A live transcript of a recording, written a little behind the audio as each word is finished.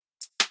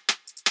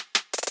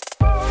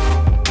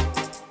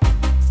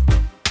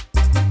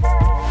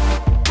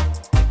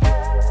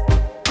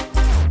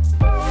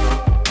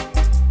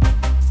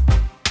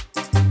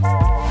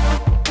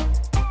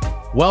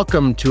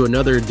Welcome to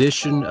another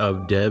edition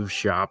of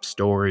Devshop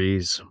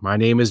Stories. My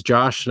name is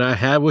Josh and I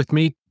have with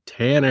me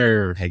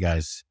Tanner. Hey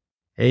guys.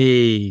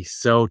 Hey,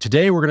 so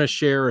today we're going to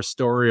share a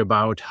story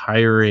about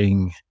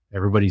hiring,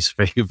 everybody's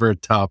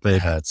favorite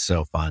topic. It's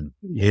so fun.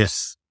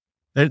 Yes.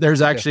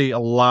 There's actually a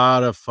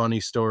lot of funny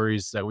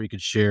stories that we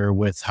could share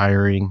with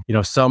hiring,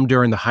 some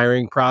during the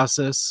hiring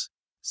process,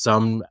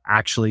 some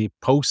actually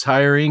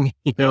post-hiring,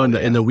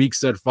 in the weeks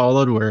that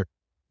followed where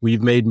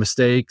we've made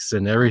mistakes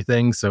and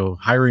everything. So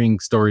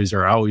hiring stories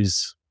are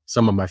always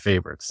some of my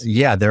favorites.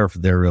 Yeah, they're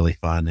really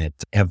fun. It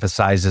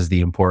emphasizes the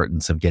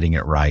importance of getting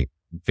it right,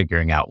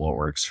 figuring out what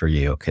works for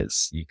you,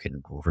 because you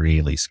can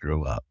really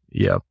screw up.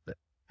 Yep.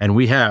 And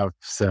we have.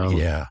 So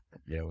yeah,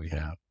 we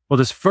have. Well,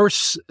 this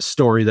first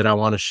story that I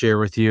want to share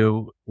with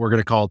you, we're going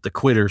to call it the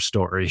quitter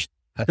story.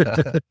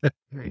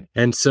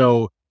 And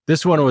so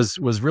this one was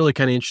really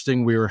kind of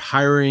interesting. We were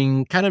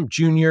hiring kind of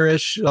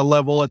junior-ish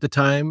level at the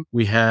time.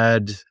 We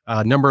had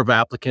a number of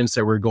applicants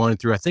that we were going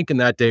through. I think in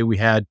that day we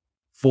had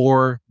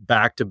 4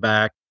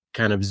 back-to-back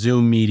kind of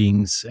Zoom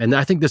meetings. And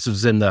I think this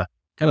was in the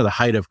kind of the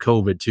height of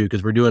COVID too,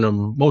 because we're doing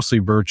them mostly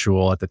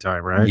virtual at the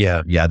time, right?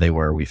 Yeah, they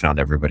were. We found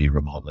everybody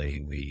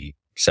remotely. We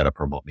set up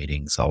remote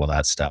meetings, all of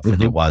that stuff.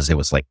 And it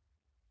was like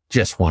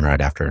just one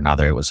right after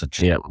another. It was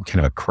kind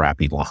of a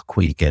crappy long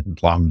week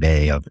and long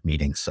day of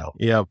meetings. So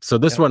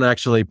this one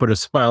actually put a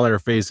smile on our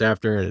face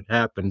after it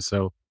happened.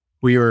 So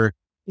we were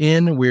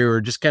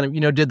just kind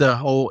of, did the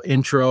whole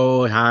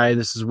intro. Hi,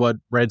 this is what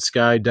Red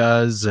Sky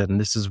does. And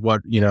this is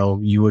what,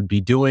 you would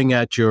be doing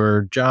at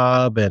your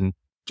job, and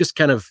just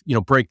kind of,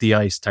 break the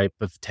ice type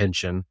of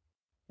tension.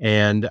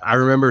 And I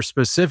remember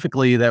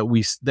specifically that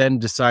we then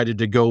decided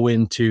to go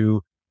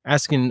into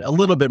asking a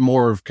little bit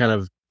more of kind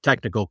of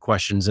technical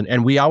questions.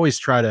 And we always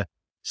try to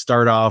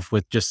start off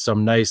with just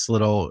some nice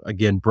little,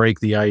 again, break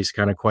the ice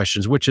kind of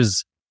questions, which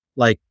is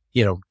like,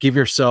 give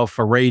yourself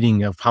a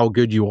rating of how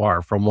good you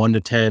are from 1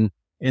 to 10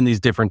 in these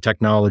different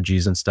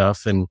technologies and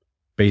stuff. And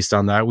based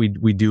on that, we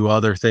do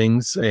other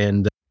things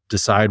and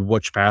decide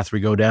which path we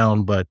go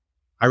down. But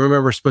I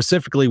remember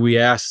specifically, we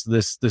asked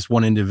this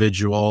one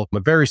individual a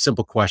very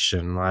simple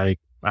question.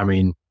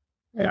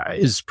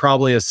 Is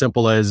probably as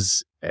simple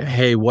as,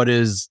 hey, what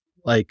is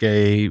like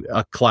a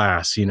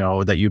class,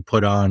 that you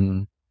put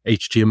on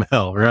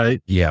HTML,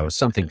 right? Yeah, it was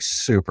something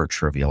super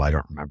trivial. I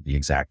don't remember the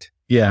exact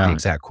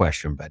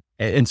question, but.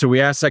 And so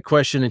we asked that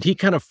question and he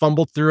kind of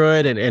fumbled through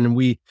it. And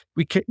we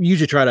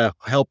usually try to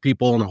help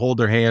people and hold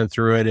their hand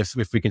through it if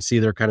we can see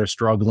they're kind of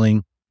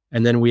struggling.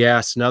 And then we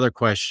asked another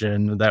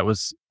question that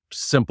was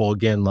simple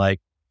again, like,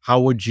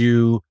 how would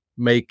you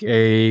make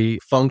a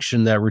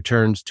function that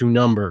returns 2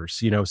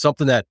 numbers?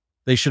 Something that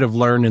they should have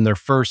learned in their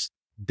first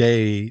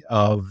day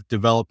of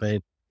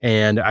development.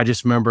 And I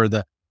just remember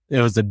it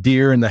was the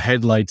deer in the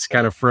headlights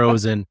kind of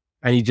frozen.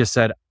 And he just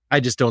said, I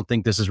just don't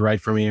think this is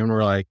right for me. And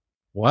we're like,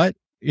 what?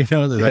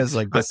 That's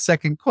like the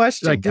second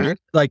question.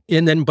 But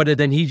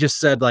then he just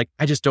said, like,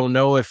 I just don't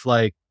know if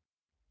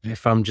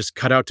I'm just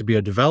cut out to be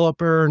a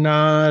developer or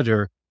not,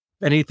 or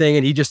anything.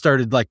 And he just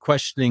started like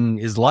questioning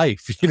his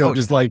life,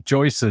 just life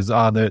choices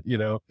on it,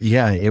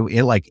 Yeah.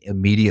 It like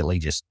immediately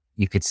just,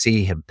 you could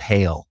see him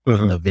pale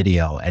in the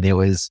video. And it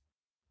was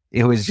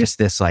just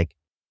this like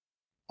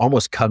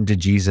almost come to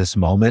Jesus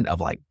moment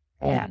of like,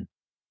 man,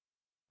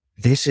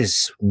 this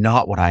is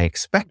not what I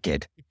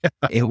expected.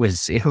 It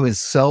was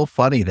so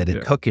funny that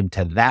it took him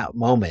to that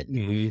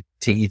moment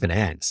to even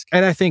ask.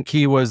 And I think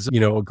he was,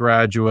 a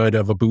graduate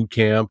of a boot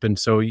camp. And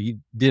so he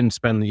didn't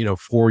spend,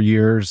 4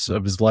 years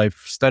of his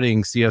life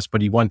studying CS,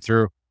 but he went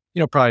through,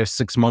 probably a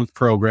 6-month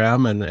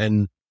program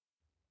and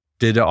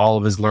did all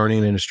of his learning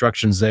and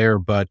instructions there.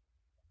 But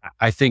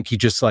I think he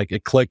just like,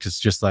 it clicked. It's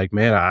just like,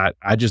 man,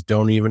 I just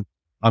don't even,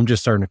 I'm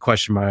just starting to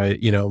question my,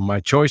 my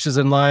choices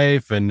in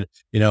life. And,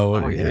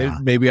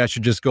 maybe I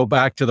should just go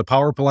back to the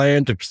power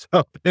plant or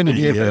something.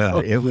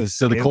 It was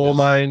to the coal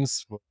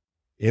mines.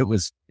 It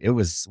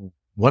was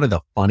one of the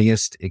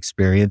funniest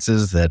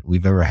experiences that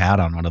we've ever had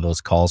on one of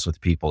those calls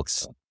with people.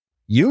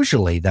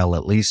 Usually they'll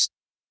at least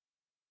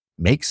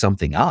make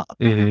something up.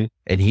 And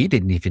he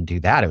didn't even do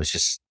that. It was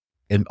just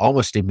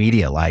almost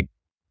immediate, like,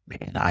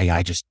 man,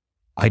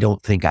 I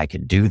don't think I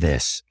can do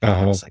this.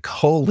 It's like,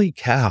 holy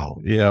cow.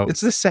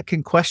 It's the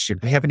second question.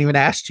 We haven't even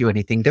asked you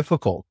anything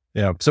difficult.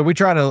 Yeah. So we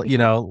try to,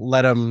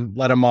 let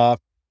them off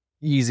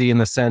easy in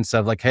the sense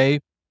of like, hey,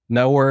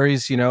 no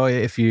worries.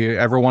 If you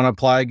ever want to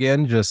apply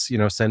again, just,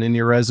 send in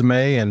your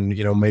resume and,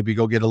 maybe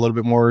go get a little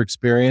bit more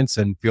experience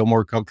and feel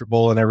more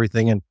comfortable and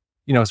everything. And,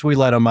 so we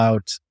let them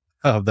out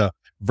of the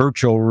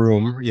virtual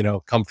room,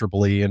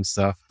 comfortably and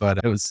stuff. But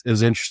it was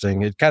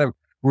interesting. It kind of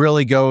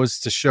really goes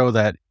to show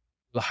that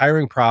the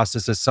hiring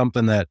process is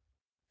something that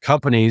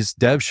companies,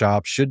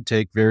 Devshop, should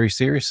take very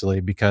seriously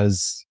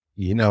because,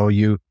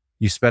 you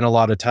spend a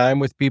lot of time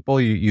with people.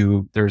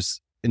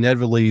 There's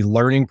inevitably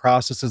learning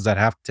processes that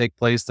have to take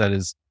place that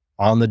is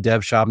on the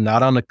Devshop,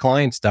 not on the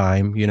client's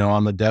dime,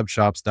 on the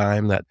Devshop's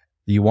dime, that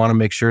you want to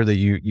make sure that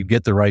you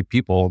get the right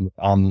people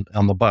on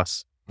the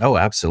bus. Oh,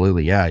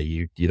 absolutely. Yeah.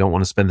 You don't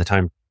want to spend the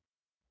time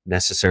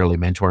necessarily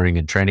mentoring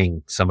and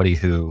training somebody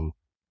who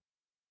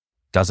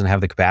doesn't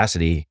have the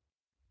capacity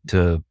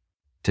to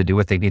do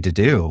what they need to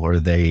do, or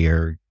they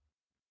are,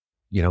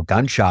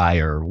 gun shy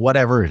or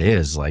whatever it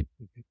is. Like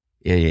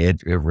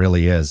it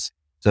really is.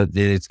 So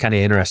it's kind of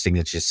interesting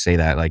that you say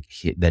that, like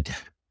that,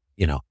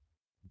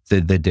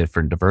 the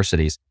different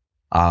diversities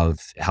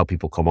of how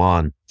people come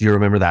on. Do you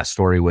remember that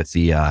story with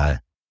the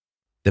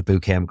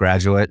boot camp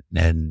graduate,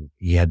 and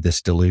he had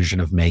this delusion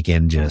of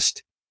making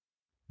just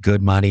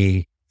good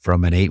money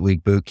from an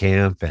 8-week boot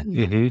camp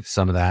and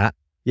some of that?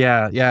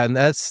 Yeah. And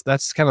that's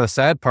kind of the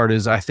sad part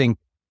is I think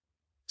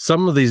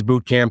some of these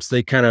boot camps,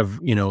 they kind of,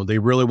 they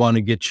really want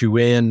to get you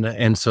in.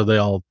 And so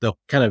they'll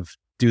kind of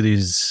do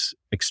these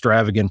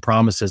extravagant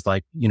promises.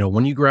 Like,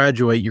 when you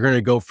graduate, you're going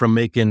to go from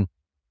making,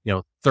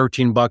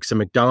 $13 at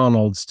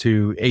McDonald's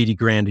to 80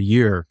 grand a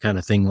year kind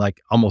of thing,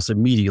 like almost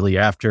immediately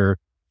after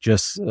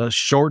just a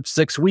short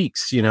 6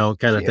 weeks,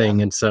 kind of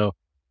thing. And so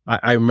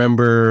I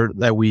remember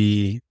that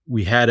we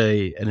had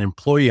an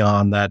employee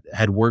on that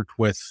had worked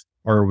with,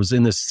 or was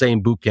in the same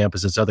boot camp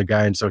as this other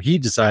guy. And so he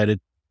decided,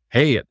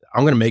 hey,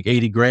 I'm going to make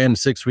 80 grand in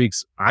 6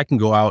 weeks. I can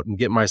go out and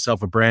get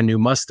myself a brand new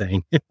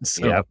Mustang.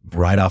 So,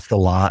 right off the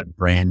lot,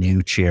 brand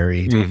new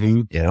cherry.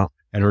 Yeah.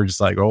 And we're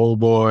just like, oh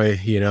boy,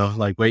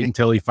 like wait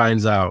until he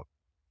finds out.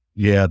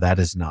 Yeah, that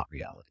is not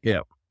reality.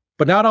 Yeah.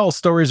 But not all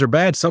stories are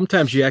bad.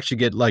 Sometimes you actually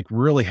get like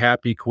really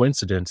happy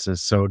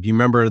coincidences. So do you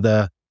remember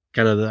the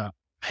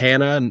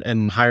Hannah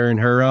and hiring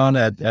her on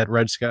at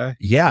Red Sky?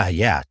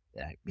 Yeah.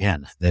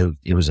 Man,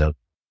 it was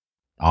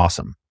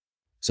awesome.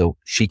 So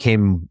she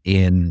came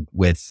in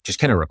with just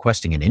kind of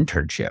requesting an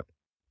internship.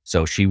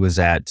 So she was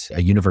at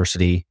a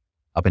university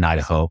up in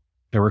Idaho.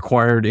 The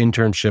required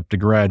internship to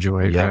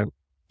graduate, right?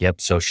 Yep.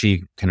 So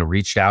she kind of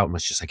reached out and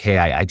was just like, hey,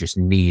 I just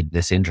need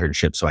this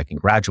internship so I can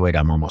graduate.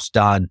 I'm almost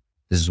done.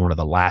 This is one of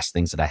the last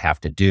things that I have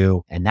to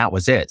do. And that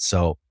was it.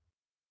 So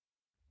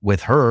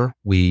with her,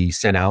 we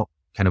sent out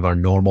kind of our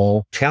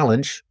normal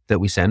challenge that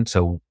we send.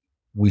 So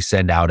we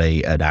send out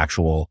an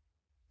actual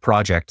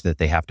project that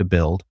they have to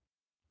build.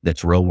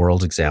 That's real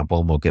world example.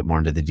 And we'll get more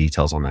into the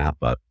details on that.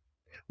 But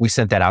we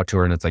sent that out to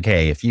her and it's like,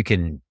 hey, if you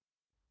can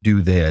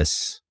do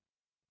this,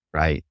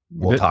 right,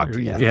 we'll talk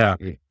to you. Yeah.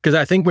 Because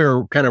I think we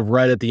were kind of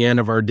right at the end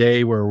of our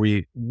day where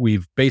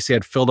we've basically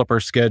had filled up our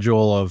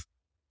schedule of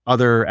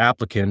other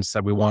applicants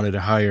that we wanted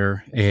to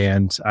hire.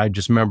 And I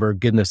just remember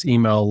getting this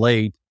email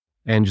late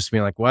and just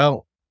being like,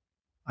 well,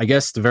 I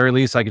guess the very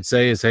least I could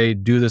say is, hey,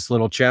 do this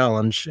little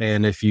challenge.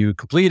 And if you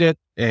complete it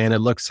and it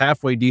looks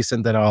halfway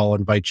decent, then I'll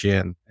invite you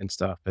in and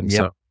stuff. And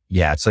so,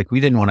 yeah, it's like we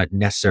didn't want to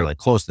necessarily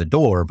close the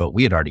door, but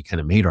we had already kind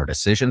of made our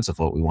decisions of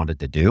what we wanted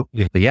to do.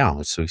 Yeah.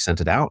 But so we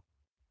sent it out.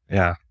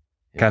 Yeah.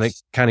 Kind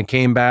of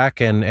came back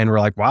and we're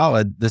like,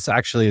 wow, this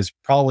actually is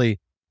probably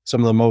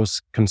some of the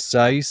most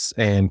concise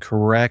and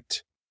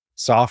correct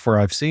software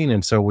I've seen.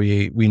 And so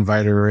we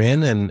invited her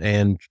in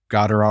and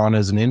got her on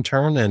as an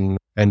intern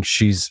and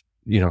she's,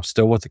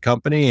 still with the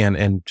company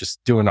and just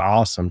doing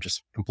awesome,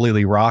 just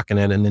completely rocking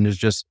it. And then it's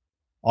just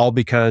all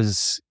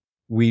because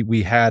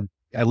we had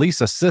at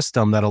least a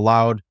system that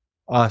allowed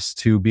us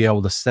to be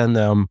able to send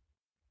them,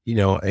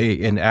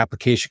 an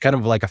application, kind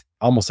of like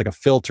almost like a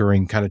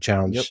filtering kind of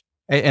challenge. Yep.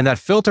 And that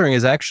filtering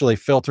is actually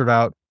filtered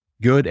out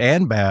good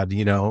and bad.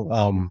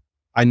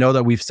 I know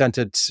that we've sent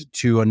it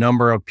to a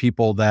number of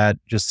people that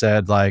just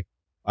said like,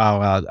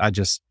 oh, I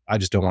just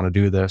don't want to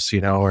do this,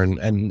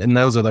 and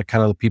those are the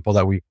kind of the people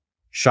that we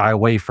shy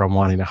away from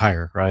wanting to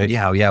hire, right?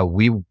 Yeah.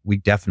 We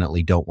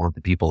definitely don't want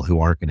the people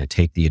who aren't going to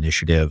take the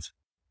initiative,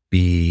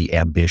 be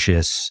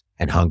ambitious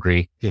and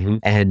hungry. Mm-hmm.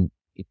 And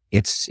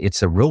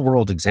it's a real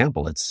world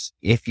example. It's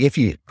if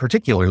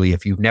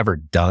you've never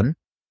done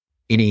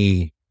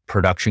any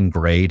production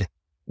grade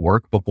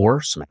work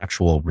before, some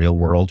actual real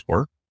world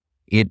work,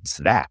 it's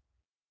that.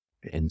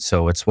 And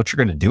so it's what you're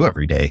going to do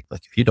every day.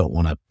 Like if you don't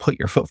want to put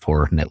your foot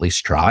forward and at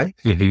least try,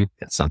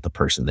 it's not the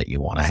person that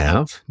you want to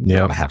have. You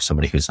want to have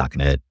somebody who's not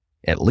going to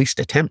at least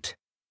attempt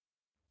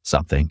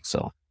something.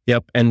 So,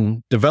 yep.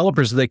 And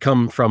developers, they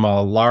come from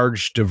a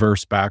large,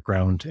 diverse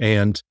background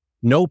and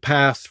no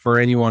path for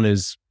anyone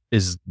is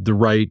the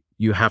right,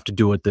 you have to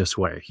do it this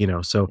way,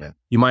 So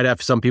you might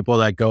have some people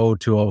that go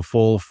to a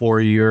full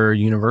 4-year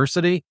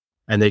university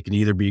and they can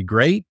either be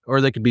great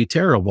or they could be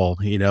terrible,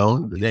 And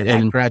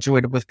I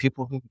graduated with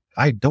people who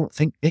I don't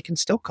think they can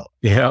still code.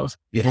 Yeah,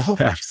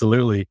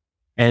 absolutely.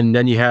 And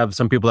then you have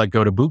some people that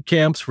go to boot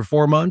camps for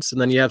 4 months. And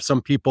then you have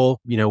some people,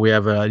 we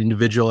have an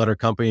individual at our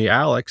company,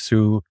 Alex,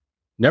 who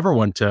never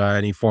went to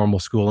any formal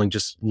schooling,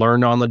 just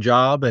learned on the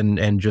job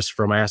and just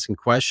from asking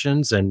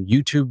questions and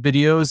YouTube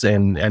videos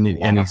and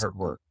he's hard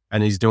work.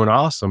 And he's doing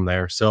awesome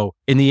there. So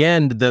in the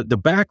end, the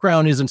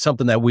background isn't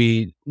something that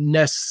we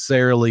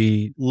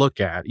necessarily look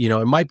at.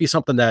 It might be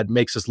something that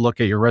makes us look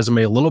at your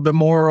resume a little bit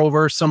more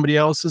over somebody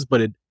else's,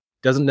 but it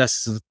doesn't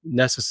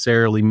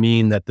necessarily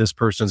mean that this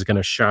person is going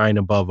to shine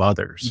above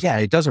others. Yeah,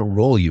 it doesn't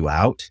roll you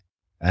out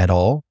at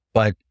all.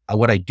 But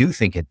what I do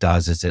think it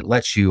does is it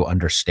lets you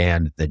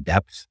understand the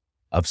depth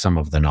of some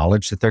of the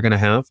knowledge that they're going to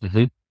have.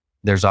 Mm-hmm.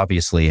 There's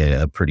obviously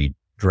a pretty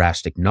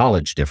drastic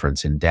knowledge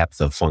difference in depth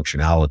of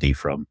functionality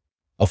from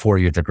a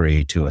 4-year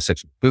degree to a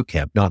 6-month boot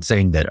camp. Not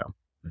saying that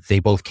they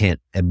both can't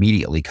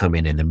immediately come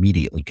in and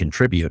immediately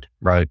contribute,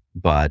 right?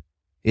 But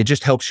it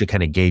just helps you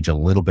kind of gauge a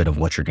little bit of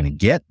what you're going to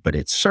get, but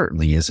it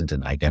certainly isn't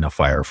an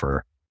identifier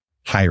for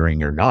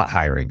hiring or not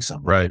hiring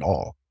someone at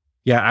all.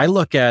 Yeah, I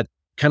look at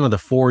kind of the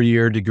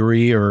 4-year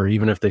degree, or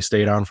even if they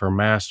stayed on for a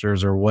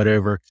master's or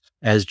whatever,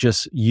 as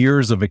just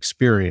years of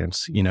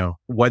experience.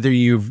 Whether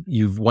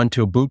you've went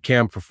to a boot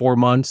camp for 4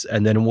 months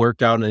and then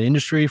worked out in the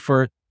industry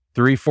for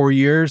 3-4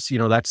 years,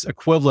 that's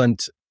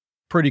equivalent,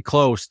 pretty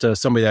close to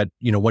somebody that,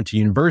 went to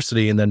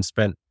university and then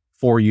spent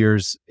 4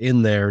 years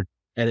in there.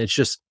 And it's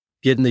just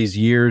getting these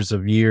years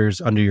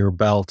under your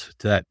belt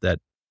that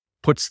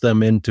puts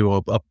them into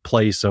a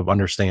place of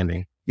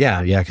understanding.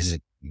 Yeah. Because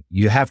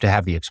you have to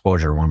have the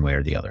exposure one way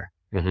or the other.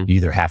 Mm-hmm. You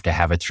either have to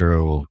have it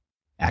through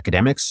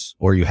academics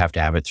or you have to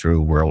have it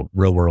through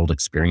real world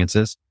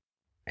experiences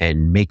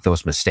and make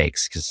those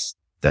mistakes, because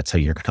that's how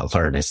you're going to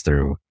learn, is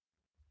through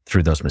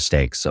those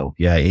mistakes. So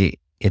yeah,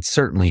 it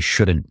certainly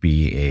shouldn't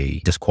be a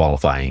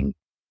disqualifying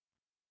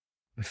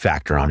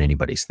factor on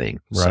anybody's thing.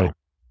 Right.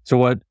 So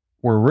what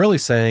we're really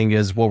saying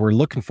is what we're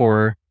looking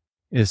for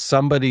is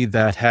somebody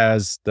that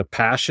has the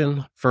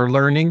passion for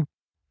learning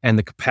and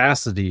the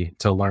capacity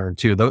to learn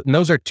too. And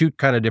those are two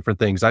kind of different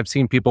things. I've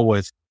seen people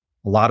with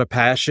a lot of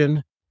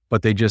passion,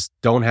 but they just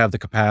don't have the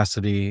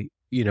capacity,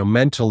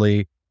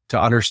 mentally to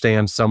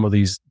understand some of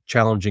these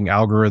challenging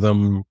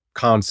algorithm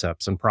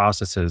concepts and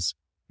processes.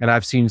 And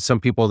I've seen some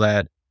people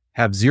that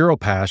have zero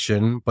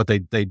passion, but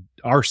they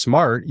are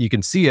smart. You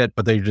can see it,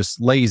 but they're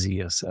just lazy,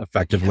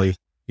 effectively,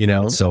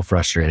 It's so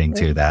frustrating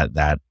too.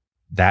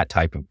 That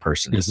type of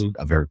person is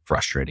a very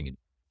frustrating.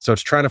 So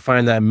it's trying to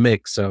find that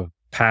mix of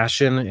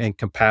passion and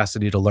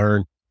capacity to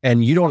learn.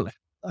 And you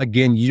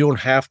don't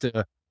have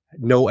to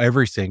know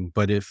everything,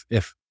 but if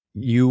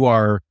you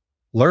are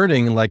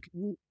learning,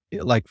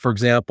 like for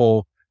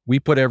example, we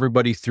put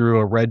everybody through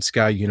a Red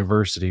Sky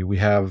University. We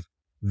have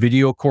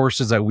video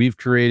courses that we've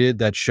created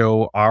that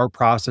show our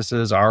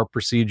processes, our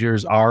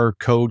procedures, our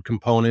code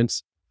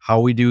components, how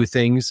we do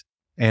things.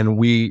 And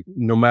we,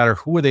 no matter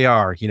who they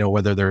are,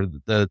 whether they're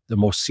the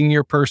most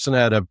senior person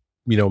at a,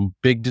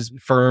 big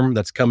firm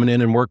that's coming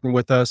in and working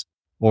with us,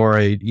 or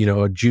a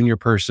junior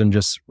person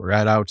just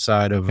right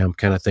outside of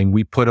kind of thing,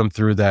 we put them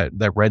through that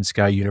Red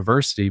Sky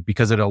University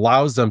because it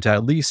allows them to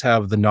at least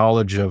have the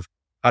knowledge of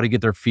how to get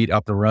their feet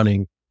up and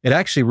running. It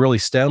actually really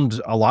stemmed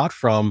a lot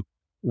from,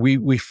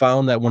 we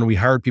found that when we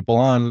hired people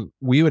on,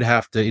 we would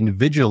have to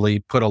individually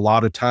put a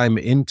lot of time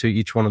into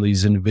each one of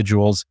these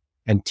individuals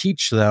and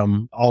teach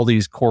them all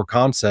these core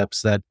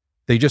concepts that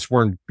they just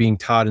weren't being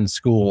taught in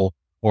school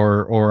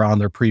or on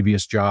their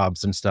previous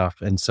jobs and stuff.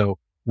 And so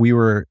we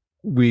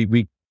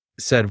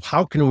said,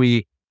 how can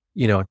we,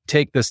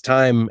 take this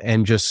time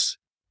and just,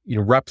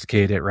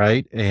 replicate it,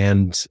 right?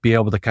 And be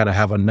able to kind of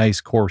have a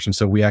nice course. And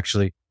so we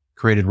actually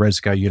created Red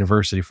Sky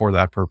University for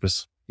that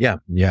purpose. Yeah,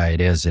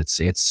 it is.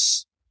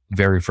 It's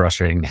very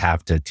frustrating to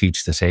have to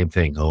teach the same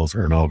thing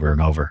over and over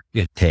and over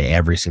to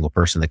every single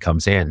person that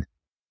comes in.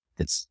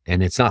 It's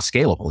not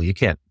scalable.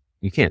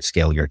 You can't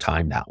scale your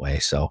time that way.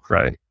 So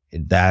right.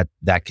 That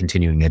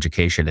continuing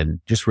education and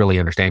just really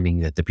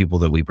understanding that the people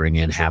that we bring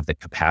in have the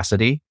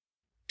capacity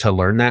to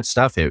learn that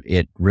stuff,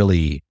 it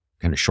really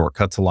kind of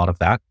shortcuts a lot of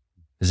that,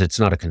 because it's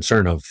not a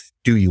concern of,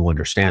 do you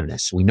understand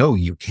this? We know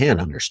you can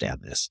understand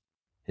this.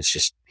 It's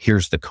just,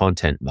 here's the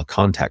content and the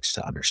context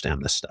to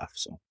understand this stuff.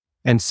 So,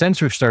 and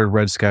since we've started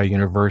Red Sky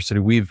University,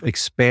 we've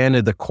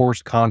expanded the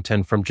course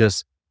content from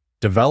just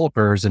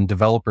developers and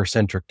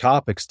developer-centric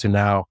topics to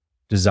now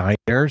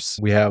designers.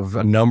 We have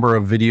a number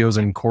of videos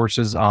and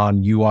courses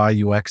on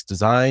UI, UX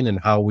design and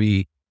how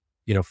we,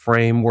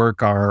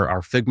 framework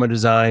our Figma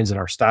designs and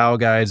our style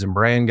guides and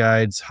brand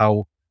guides,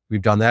 how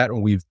we've done that.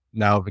 And we've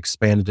now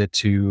expanded it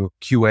to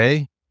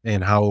QA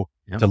and how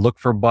to look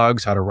for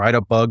bugs, how to write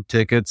up bug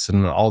tickets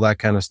and all that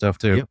kind of stuff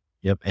too.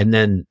 Yep. And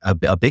then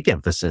a big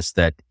emphasis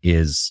that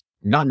is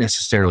not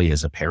necessarily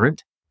as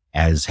apparent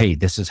as, hey,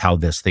 this is how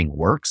this thing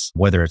works,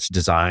 whether it's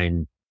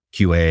design,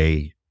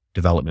 QA,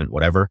 development,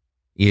 whatever,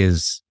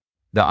 is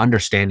the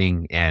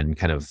understanding and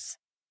kind of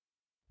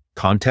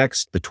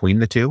context between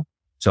the two.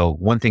 So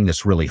one thing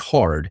that's really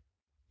hard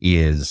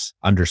is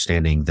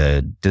understanding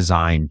the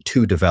design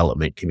to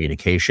development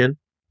communication.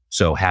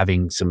 So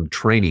having some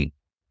training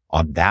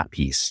on that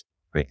piece,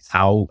 right?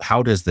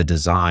 How does the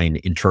design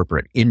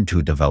interpret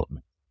into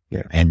development?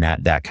 Yeah. And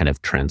that kind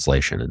of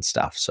translation and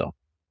stuff. So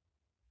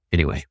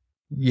anyway.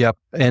 Yep.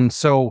 And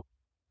so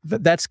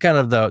that's kind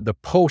of the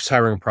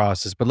post-hiring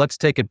process, but let's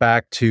take it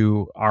back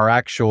to our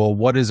actual,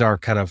 what is our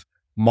kind of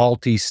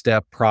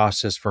multi-step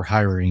process for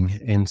hiring?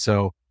 And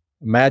so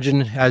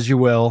imagine, as you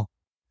will,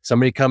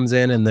 somebody comes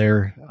in and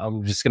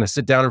I'm just going to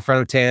sit down in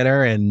front of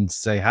Tanner and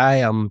say, hi,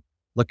 I'm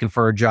looking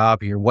for a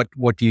job here.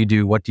 What do you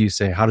do? What do you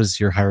say? How does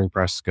your hiring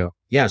process go?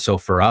 Yeah. So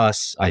for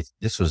us,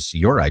 this was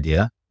your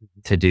idea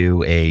to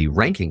do a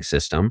ranking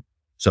system.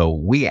 So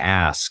we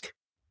ask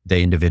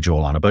the individual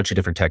on a bunch of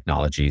different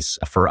technologies.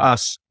 For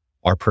us,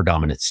 our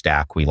predominant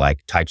stack, we like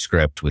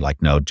TypeScript, we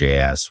like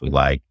Node.js, we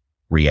like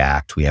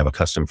React. We have a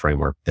custom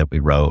framework that we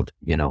wrote,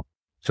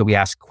 So we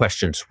ask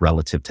questions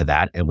relative to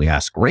that, and we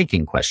ask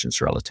ranking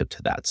questions relative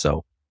to that.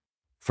 So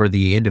for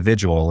the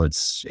individual,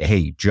 it's,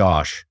 hey,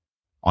 Josh,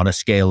 on a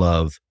scale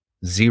of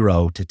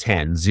 0 to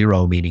 10,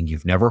 0 meaning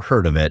you've never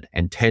heard of it,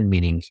 and 10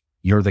 meaning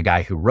you're the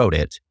guy who wrote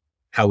it,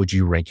 how would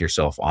you rank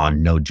yourself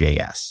on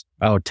Node.js?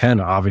 Oh, 10,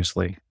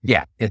 obviously.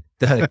 Yeah.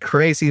 The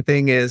crazy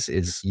thing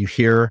is you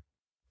hear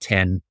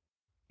 10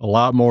 a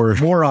lot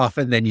more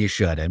often than you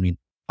should. I mean,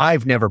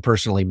 I've never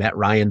personally met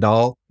Ryan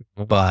Dahl,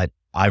 but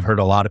I've heard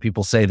a lot of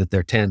people say that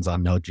they're 10s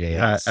on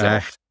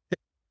Node.js.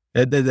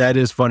 That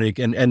is funny.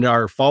 And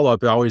our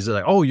follow-up always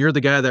like, oh, you're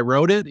the guy that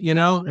wrote it,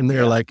 And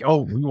they're like,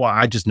 oh, well,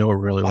 I just know it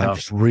really well. I'm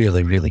just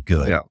really, really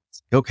good. Yeah.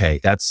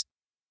 Okay. That's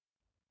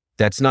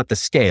not the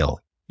scale.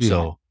 Yeah.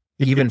 So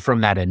even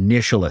from that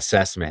initial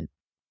assessment,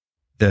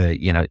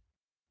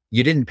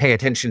 you didn't pay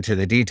attention to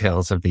the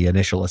details of the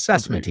initial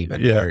assessment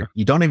even. Yeah.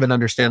 You don't even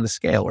understand the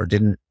scale or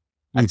didn't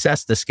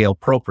assess the scale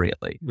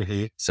appropriately.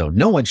 Mm-hmm. So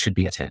no one should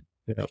be a 10.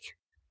 Yeah.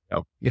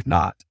 If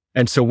not.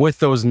 And so with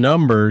those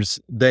numbers,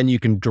 then you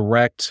can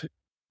direct,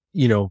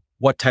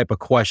 what type of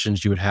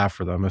questions you would have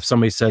for them. If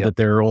somebody said that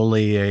they're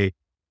only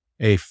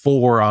a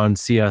 4 on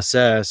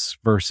CSS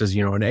versus,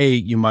 an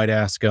 8, you might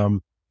ask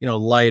them,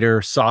 lighter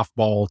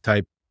softball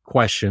type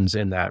questions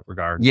in that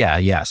regard.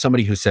 Yeah.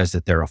 Somebody who says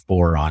that they're a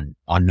 4 on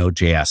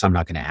Node.js, I'm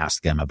not going to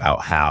ask them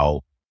about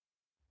how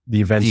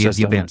the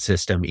event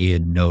system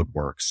in Node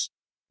works,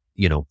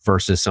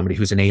 versus somebody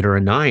who's an 8 or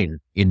a 9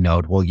 in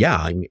Node. Well,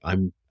 yeah,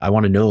 I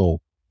want to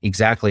know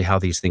exactly how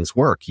these things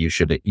work. You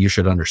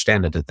should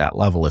understand it at that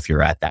level if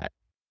you're at that,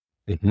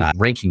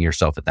 ranking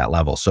yourself at that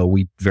level. So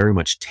we very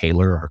much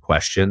tailor our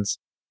questions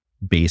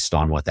based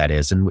on what that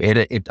is. And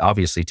it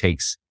obviously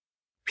takes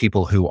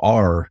people who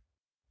are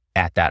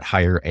at that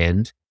higher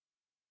end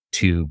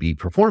to be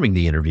performing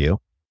the interview.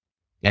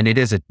 And it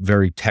is a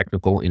very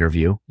technical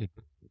interview.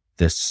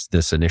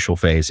 This initial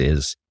phase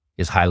is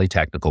highly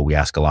technical. We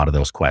ask a lot of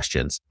those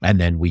questions, and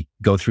then we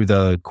go through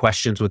the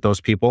questions with those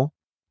people,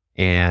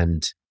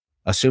 and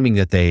assuming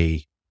that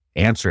they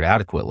answered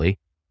adequately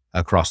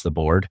across the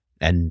board,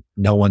 and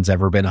no one's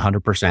ever been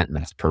 100%, and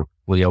that's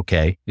perfectly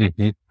okay.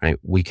 Right?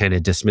 We kind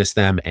of dismiss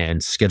them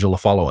and schedule a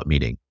follow-up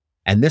meeting.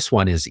 And this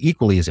one is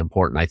equally as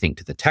important, I think,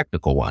 to the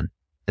technical one.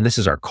 And this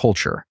is our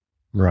culture.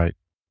 Right.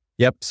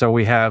 Yep. So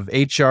we have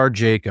HR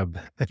Jacob,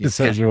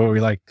 essentially what we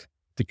like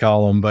to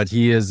call him, but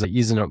he's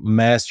a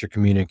master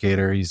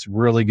communicator. He's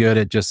really good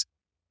at just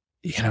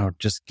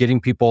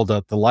getting people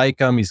to like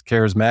him. He's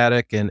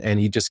charismatic, and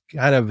he just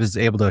kind of is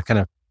able to kind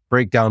of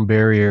break down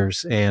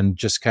barriers and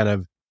just kind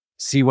of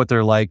see what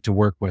they're like to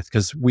work with.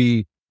 Cause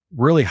we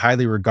really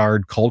highly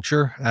regard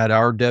culture at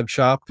our dev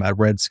shop at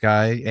Red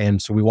Sky.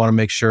 And so we want to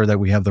make sure that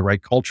we have the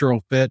right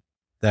cultural fit,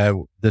 that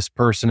this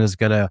person is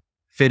going to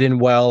fit in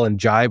well and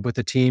jive with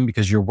the team,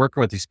 because you're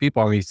working with these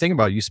people. I mean, you think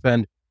about it, you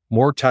spend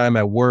more time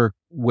at work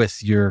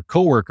with your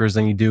coworkers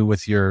than you do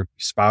with your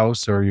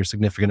spouse or your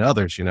significant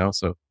others,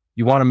 so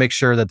you want to make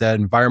sure that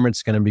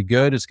environment's going to be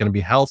good. It's going to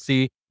be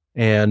healthy,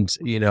 and,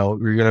 you're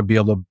going to be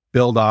able to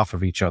build off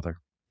of each other.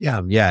 Yeah.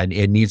 And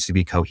it needs to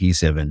be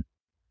cohesive. And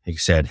like you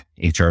said,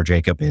 HR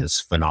Jacob is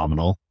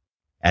phenomenal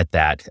at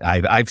that.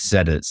 I've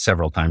said it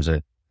several times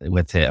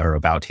with it, or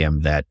about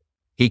him, that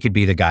he could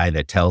be the guy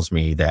that tells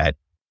me that,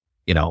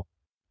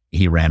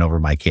 he ran over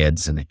my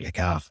kids, and they'd be like,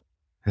 oh,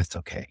 that's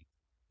okay.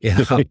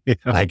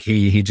 Like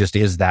he just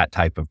is that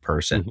type of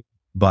person.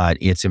 But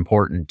it's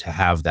important to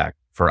have that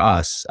for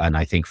us. And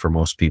I think for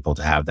most people,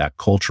 to have that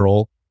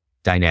cultural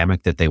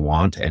dynamic that they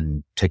want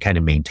and to kind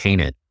of maintain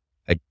it.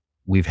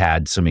 We've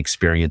had some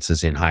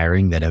experiences in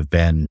hiring that have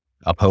been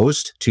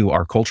opposed to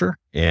our culture,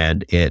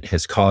 and it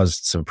has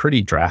caused some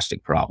pretty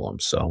drastic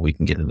problems. So we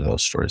can get into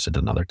those stories at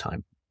another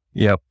time.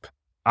 Yep.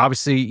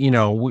 Obviously,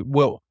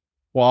 we'll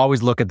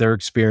always look at their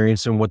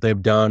experience and what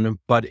they've done.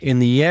 But in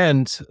the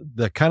end,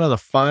 the kind of the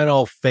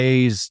final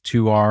phase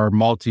to our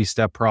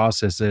multi-step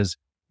process is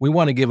we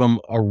want to give them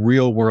a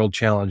real world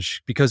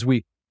challenge, because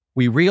we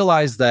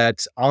realize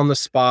that on the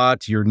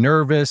spot, you're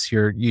nervous,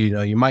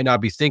 you might not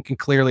be thinking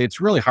clearly.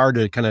 It's really hard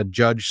to kind of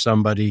judge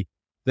somebody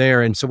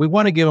there. And so we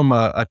want to give them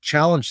a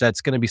challenge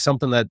that's going to be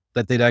something that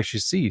they'd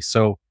actually see.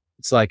 So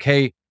it's like,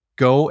 hey,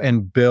 go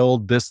and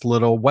build this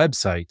little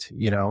website,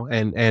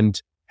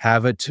 and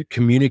have it to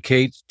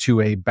communicate to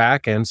a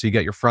back end. So you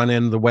got your front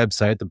end of the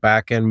website, the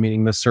back end,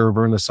 meaning the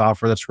server and the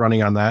software that's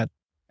running on that,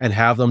 and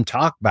have them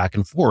talk back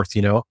and forth,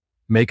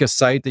 make a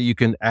site that you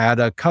can add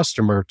a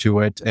customer to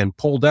it and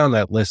pull down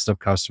that list of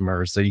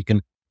customers, that you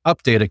can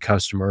update a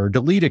customer or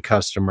delete a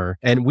customer.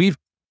 And we've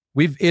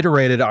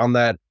iterated on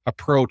that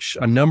approach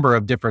a number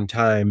of different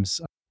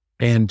times.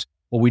 And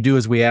what we do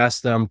is we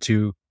ask them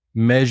to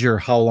measure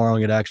how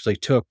long it actually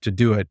took to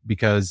do it,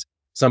 because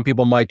some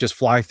people might just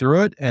fly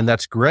through it, and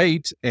that's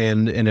great.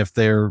 And if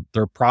their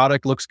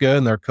product looks good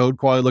and their code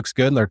quality looks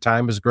good and their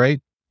time is great,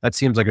 that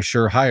seems like a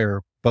sure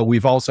hire. But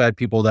we've also had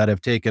people that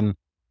have taken,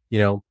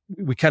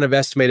 we kind of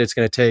estimate it's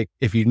going to take,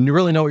 if you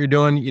really know what you're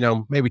doing,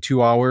 maybe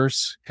 2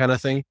 hours kind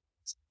of thing.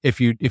 if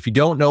you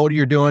don't know what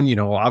you're doing,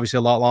 obviously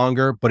a lot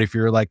longer. But if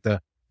you're like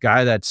the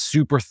guy that's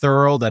super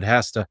thorough, that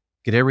has to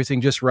get everything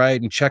just right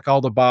and check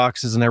all the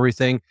boxes and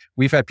everything,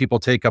 we've had people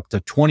take up to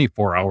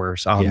 24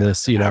 hours on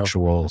this,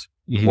 actual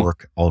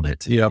work on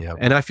it. Yep.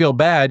 And I feel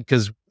bad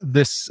because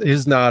this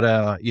is not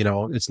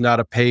it's not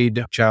a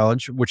paid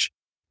challenge, which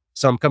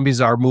some companies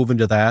are moving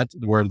to that,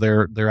 where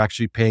they're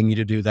actually paying you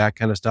to do that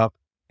kind of stuff.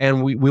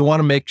 And we want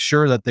to make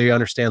sure that they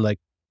understand, like,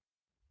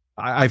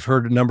 I've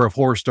heard a number of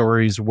horror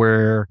stories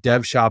where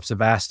dev shops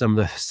have asked them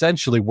to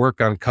essentially work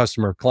on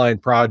customer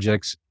client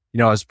projects,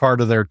 as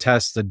part of their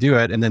tests to do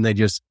it. And then they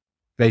just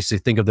basically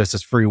think of this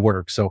as free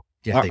work. So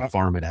they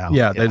farm it out.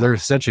 They're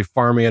essentially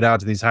farming it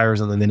out to these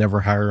hires, and then they never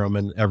hire them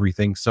and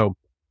everything. So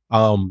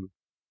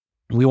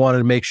we wanted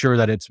to make sure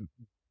that it's,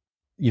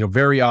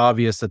 very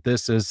obvious that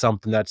this is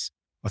something that's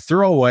a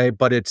throwaway,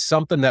 but it's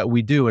something that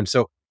we do. And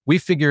so we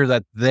figure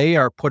that they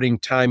are putting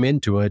time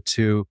into it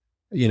to,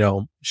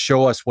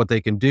 show us what they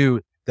can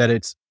do,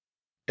 it's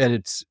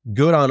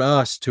good on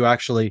us to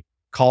actually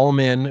call them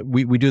in.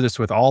 We do this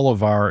with all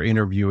of our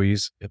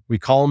interviewees. We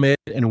call them in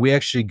and we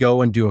actually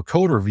go and do a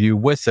code review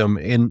with them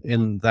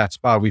in that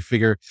spot. We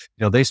figure,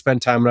 they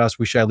spend time with us.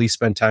 We should at least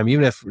spend time,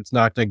 even if it's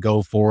not going to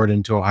go forward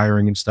into a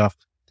hiring and stuff,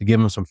 to give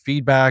them some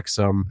feedback,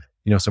 some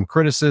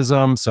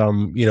criticism,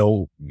 some,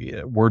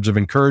 words of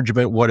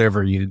encouragement,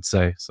 whatever you'd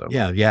say. So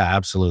yeah,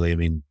 absolutely. I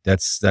mean,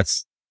 that's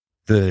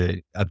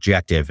the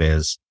objective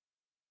is,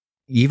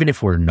 even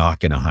if we're not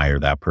going to hire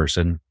that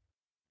person,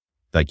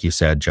 like you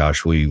said,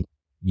 Josh,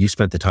 you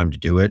spent the time to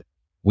do it.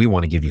 We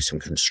want to give you some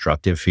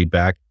constructive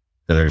feedback.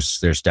 There's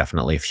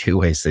definitely a few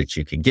ways that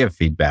you can give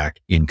feedback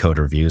in code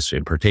reviews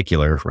in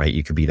particular, right?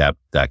 You could be that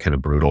kind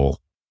of brutal,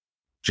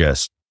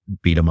 just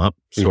beat them up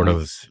sort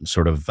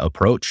of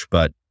approach.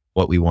 But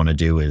what we want to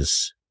do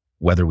is,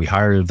 whether we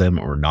hire them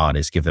or not,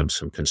 is give them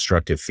some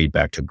constructive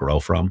feedback to grow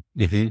from.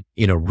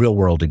 Real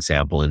world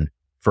example. And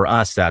for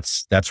us,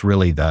 that's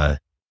really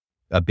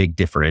a big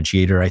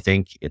differentiator. I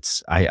think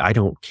I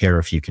don't care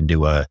if you can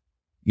do a,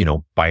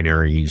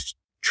 binary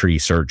tree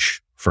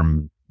search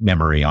from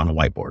memory on a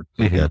whiteboard.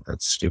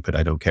 That's stupid.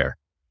 I don't care.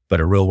 But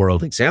a real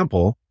world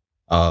example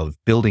of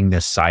building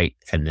this site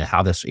and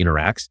how this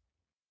interacts,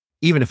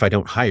 even if I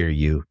don't hire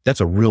you, that's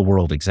a real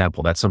world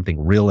example. That's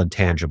something real and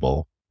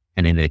tangible,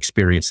 and an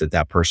experience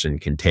that person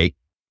can take,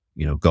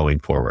 going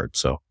forward.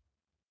 So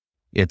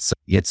it's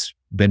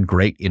been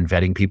great in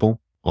vetting people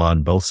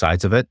on both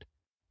sides of it.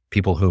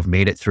 People who've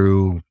made it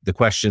through the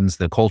questions,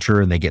 the culture,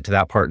 and they get to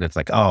that part and it's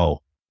like, oh,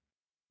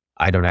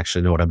 I don't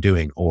actually know what I'm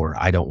doing, or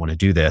I don't want to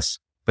do this.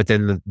 But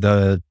then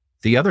the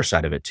other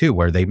side of it too,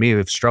 where they may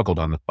have struggled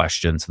on the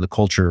questions and the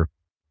culture,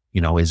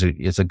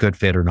 is a good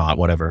fit or not,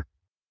 whatever.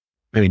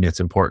 I mean, it's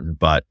important,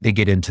 but they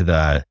get into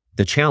the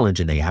challenge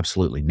and they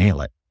absolutely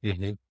nail it.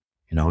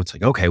 It's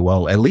like, okay,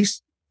 well, at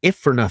least if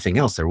for nothing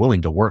else, they're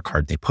willing to work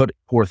hard. They put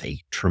forth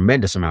a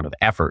tremendous amount of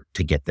effort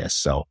to get this.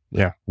 So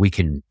we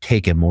can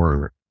take a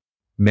more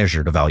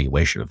measured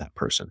evaluation of that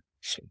person.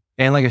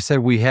 And like I said,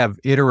 we have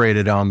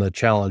iterated on the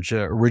challenge.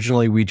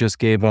 Originally, we just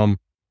gave them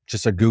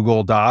just a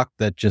Google Doc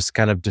that just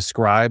kind of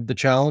described the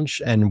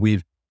challenge. And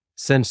we've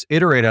since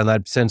iterated on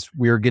that, since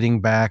we're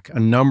getting back a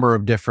number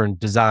of different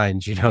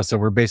designs, so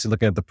we're basically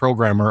looking at the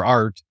programmer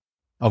art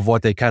of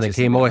what they kind of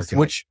came up with,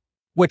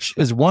 which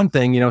is one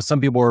thing. Some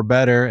people were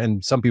better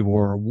and some people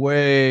were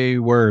way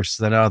worse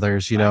than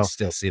others, I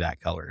still see that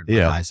color in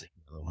my eyes.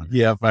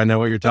 Yeah, I know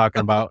what you're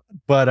talking about.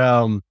 But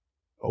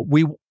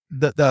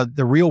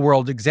the real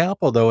world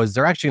example though is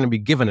they're actually going to be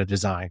given a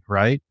design,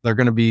 right? They're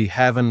going to be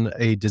having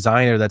a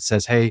designer that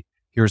says, hey,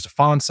 here's the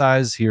font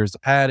size, here's the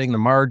padding, the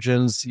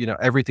margins,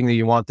 everything that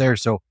you want there.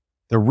 So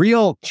the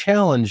real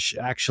challenge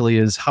actually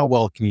is how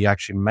well can you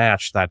actually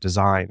match that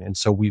design? And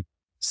so we've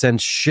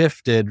since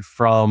shifted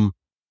from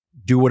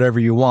do whatever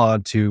you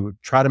want to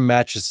try to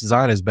match this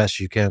design as best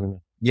you can.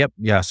 Yep.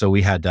 Yeah. So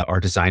we had our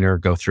designer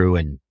go through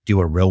and do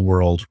a real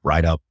world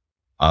write up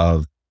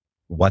of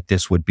what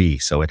this would be.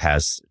 So it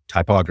has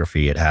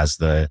typography, it has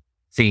the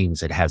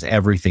themes, it has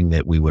everything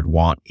that we would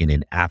want in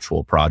an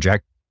actual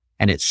project.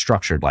 And it's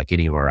structured like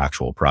any of our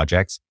actual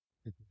projects.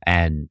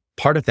 And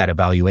part of that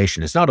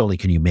evaluation is not only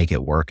can you make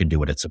it work and do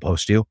what it's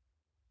supposed to,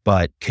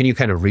 but can you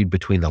kind of read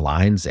between the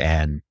lines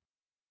and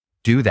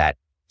do that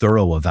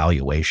thorough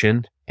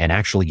evaluation and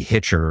actually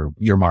hit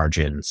your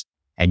margins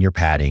and your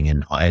padding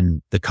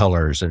and the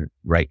colors and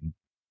right.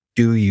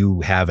 Do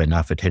you have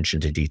enough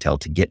attention to detail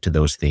to get to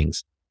those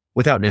things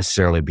without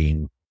necessarily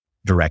being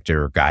directed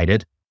or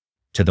guided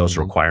to those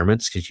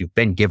requirements? Because you've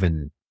been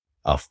given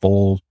a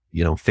full,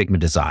 Figma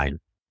design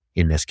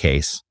in this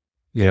case,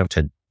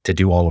 to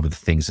do all of the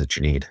things that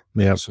you need.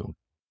 Yeah.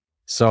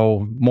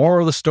 So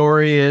moral of the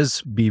story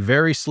is be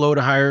very slow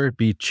to hire,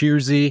 be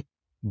choosy,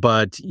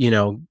 but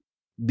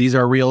these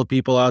are real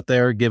people out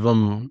there. Give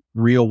them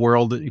real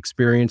world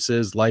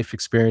experiences, life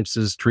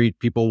experiences, treat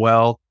people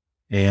well.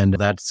 And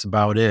that's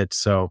about it.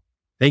 So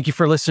thank you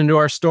for listening to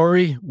our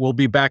story. We'll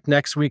be back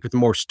next week with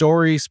more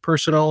stories,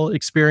 personal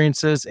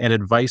experiences, and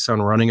advice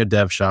on running a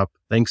dev shop.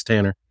 Thanks,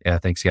 Tanner. Yeah,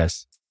 thanks,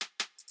 guys.